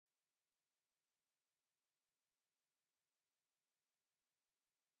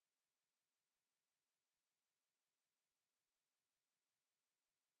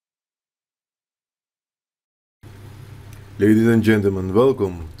Ladies and gentlemen,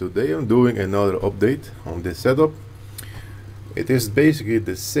 welcome. Today I'm doing another update on this setup. It is basically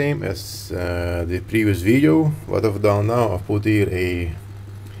the same as the previous video. What I've done now, I've put here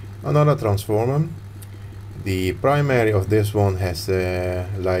another transformer. The primary of this one has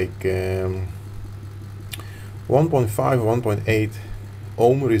 1.5, 1.8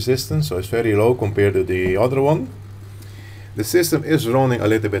 ohm resistance, so it's very low compared to the other one. The system is running a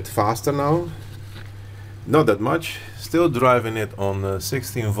little bit faster now, not that much, still driving it on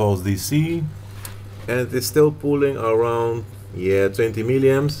 16 volts DC, and it's still pulling around 20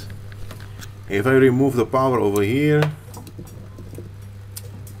 milliamps. If I remove the power over here,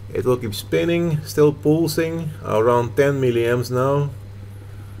 it will keep spinning, still pulsing around 10 milliamps now.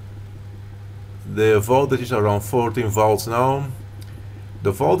 The voltage is around 14 volts now.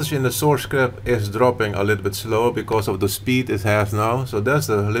 The voltage in the source cap is dropping a little bit slower because of the speed it has now, so that's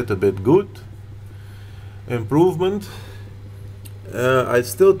a little bit good improvement. I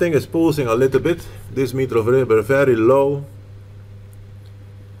still think it's pulsing a little bit, this meter over here, but very low.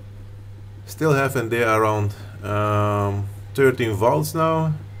 Still having there around 13 volts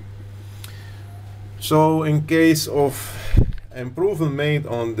now. So in case of improvement made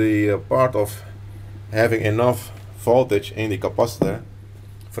on the part of having enough voltage in the capacitor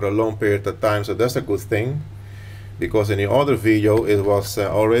for a long period of time, so that's a good thing, because in the other video it was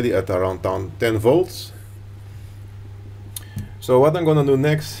already at around 10 volts. So what I'm gonna do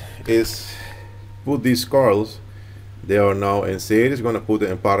next is put these coils, they are now in series, gonna put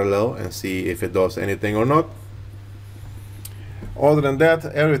it in parallel and see if it does anything or not. Other than that,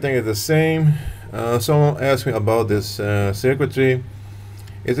 everything is the same. Someone asked me about this circuitry.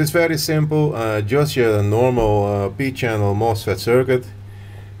 It is very simple, just your normal P-channel MOSFET circuit,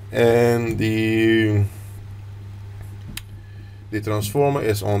 and the transformer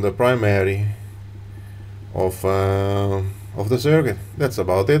is on the primary of the circuit. That's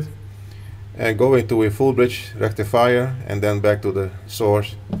about it. And going to a full bridge rectifier and then back to the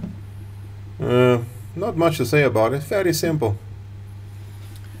source. Not much to say about it, very simple.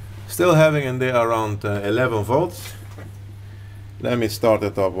 Still having in there around 11 volts. Let me start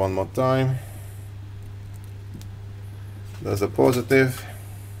it up one more time. There's a positive,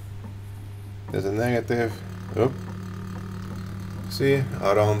 there's a negative. Oop. See,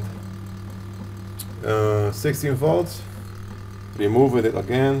 around 16 volts. Removing it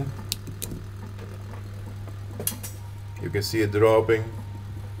again, you can see it dropping,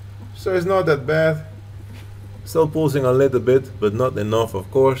 so it's not that bad. Still pulsing a little bit, but not enough,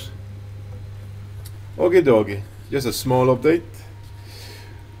 of course. Okie dokie, just a small update.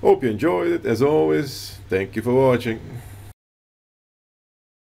 Hope you enjoyed it. As always, thank you for watching.